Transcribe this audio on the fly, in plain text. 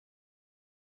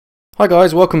Hi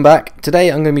guys, welcome back. Today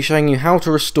I'm going to be showing you how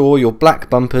to restore your black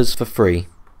bumpers for free.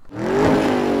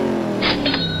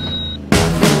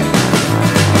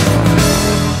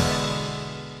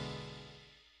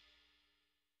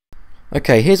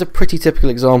 Okay, here's a pretty typical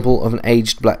example of an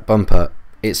aged black bumper.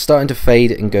 It's starting to fade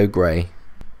and go grey.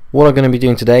 What I'm going to be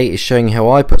doing today is showing you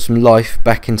how I put some life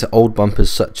back into old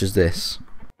bumpers such as this.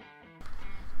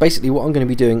 Basically what I'm going to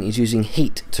be doing is using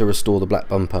heat to restore the black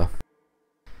bumper.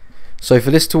 So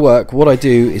for this to work, what I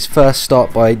do is first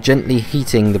start by gently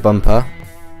heating the bumper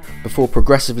before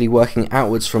progressively working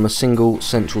outwards from a single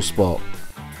central spot.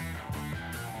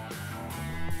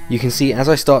 You can see as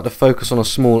I start to focus on a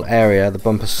small area, the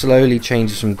bumper slowly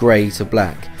changes from grey to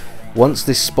black. Once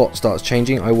this spot starts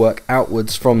changing, I work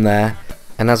outwards from there,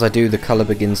 and as I do, the colour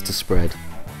begins to spread.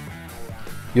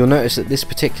 You'll notice that this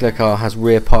particular car has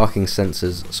rear parking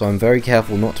sensors, so I'm very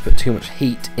careful not to put too much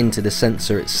heat into the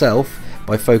sensor itself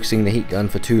by focusing the heat gun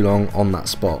for too long on that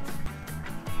spot.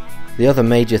 The other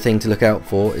major thing to look out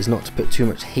for is not to put too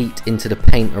much heat into the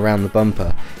paint around the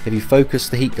bumper. If you focus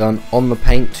the heat gun on the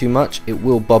paint too much, it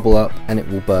will bubble up and it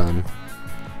will burn.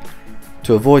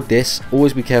 To avoid this,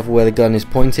 always be careful where the gun is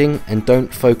pointing and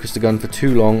don't focus the gun for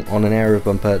too long on an area of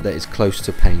bumper that is close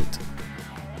to paint.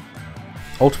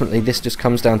 Ultimately this just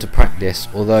comes down to practice,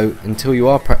 although until you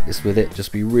are practiced with it,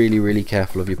 just be really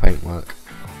careful of your paintwork.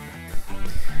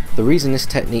 The reason this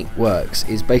technique works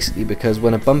is basically because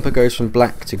when a bumper goes from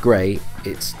black to grey,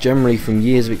 it's generally from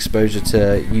years of exposure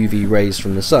to UV rays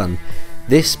from the sun.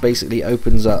 This basically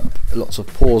opens up lots of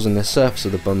pores in the surface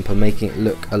of the bumper, making it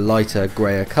look a lighter,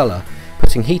 greyer colour.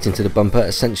 Putting heat into the bumper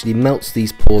essentially melts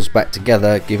these pores back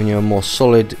together, giving you a more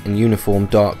solid and uniform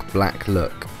dark black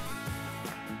look.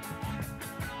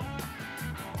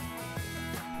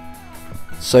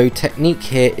 So technique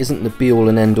here isn't the be all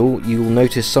and end all. You will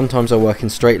notice sometimes I work in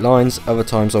straight lines, other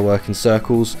times I work in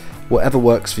circles. Whatever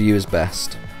works for you is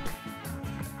best.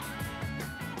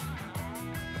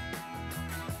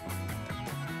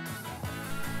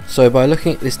 So by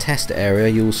looking at this test area,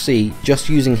 you will see just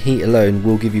using heat alone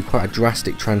will give you quite a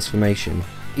drastic transformation.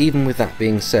 Even with that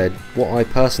being said, what I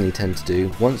personally tend to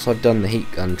do, once I've done the heat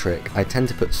gun trick, I tend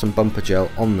to put some bumper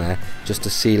gel on there just to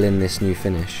seal in this new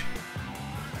finish.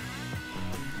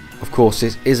 Of course,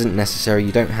 this isn't necessary,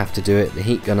 you don't have to do it, the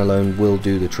heat gun alone will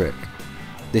do the trick.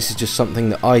 This is just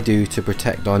something that I do to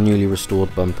protect our newly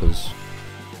restored bumpers.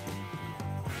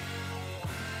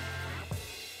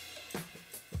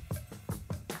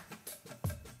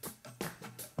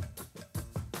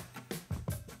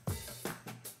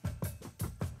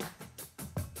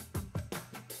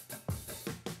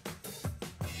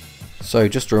 So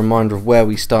just a reminder of where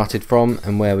we started from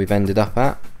and where we've ended up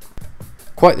at.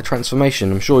 Quite the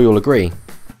transformation, I'm sure you'll agree.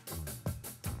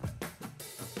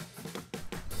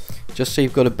 Just so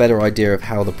you've got a better idea of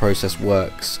how the process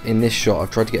works, in this shot I've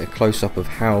tried to get a close-up of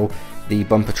how the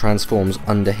bumper transforms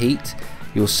under heat.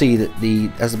 You'll see that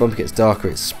as the bumper gets darker,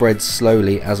 it spreads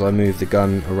slowly as I move the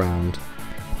gun around.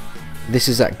 This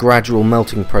is that gradual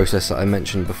melting process that I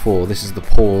mentioned before. This is the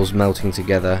pores melting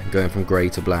together, going from grey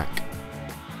to black.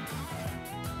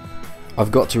 I've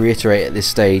got to reiterate at this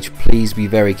stage, please be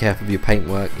very careful of your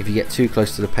paintwork. If you get too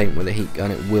close to the paint with a heat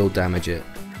gun, it will damage it.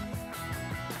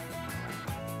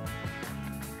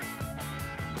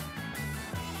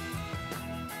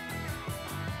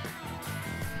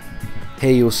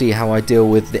 Here you'll see how I deal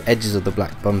with the edges of the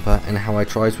black bumper and how I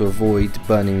try to avoid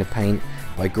burning the paint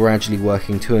by gradually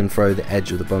working to and fro the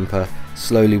edge of the bumper,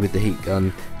 slowly with the heat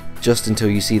gun, just until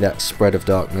you see that spread of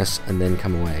darkness and then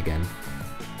come away again.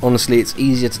 Honestly, it's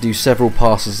easier to do several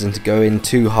passes than to go in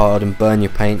too hard and burn your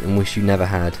paint and wish you never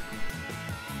had.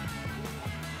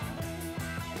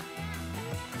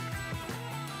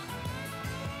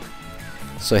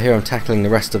 So here I'm tackling the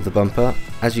rest of the bumper.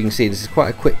 As you can see, this is quite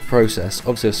a quick process.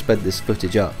 Obviously I've sped this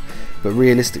footage up, but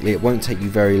realistically it won't take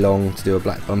you very long to do a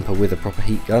black bumper with a proper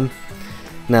heat gun.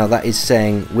 Now that is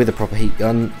saying with a proper heat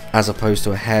gun as opposed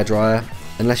to a hairdryer.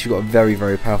 Unless you've got a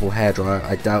very powerful hairdryer,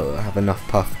 I doubt it'll have enough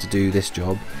puff to do this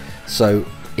job. So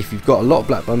if you've got a lot of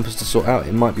black bumpers to sort out,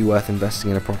 it might be worth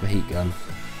investing in a proper heat gun.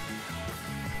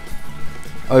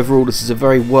 Overall, this is a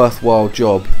very worthwhile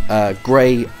job.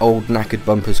 Grey, old, knackered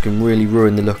bumpers can really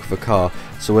ruin the look of a car.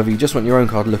 So whether you just want your own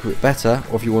car to look a bit better,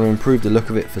 or if you want to improve the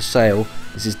look of it for sale,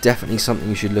 this is definitely something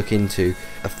you should look into.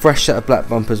 A fresh set of black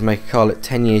bumpers make a car look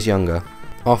 10 years younger.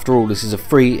 After all, this is a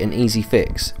free and easy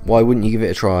fix. Why wouldn't you give it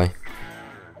a try?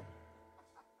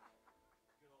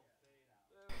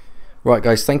 Right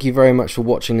guys, thank you very much for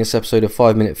watching this episode of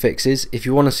 5-Minute Fixes. If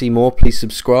you want to see more, please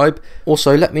subscribe.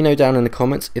 Also, let me know down in the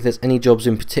comments if there's any jobs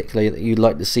in particular that you'd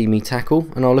like to see me tackle,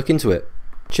 and I'll look into it.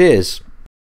 Cheers!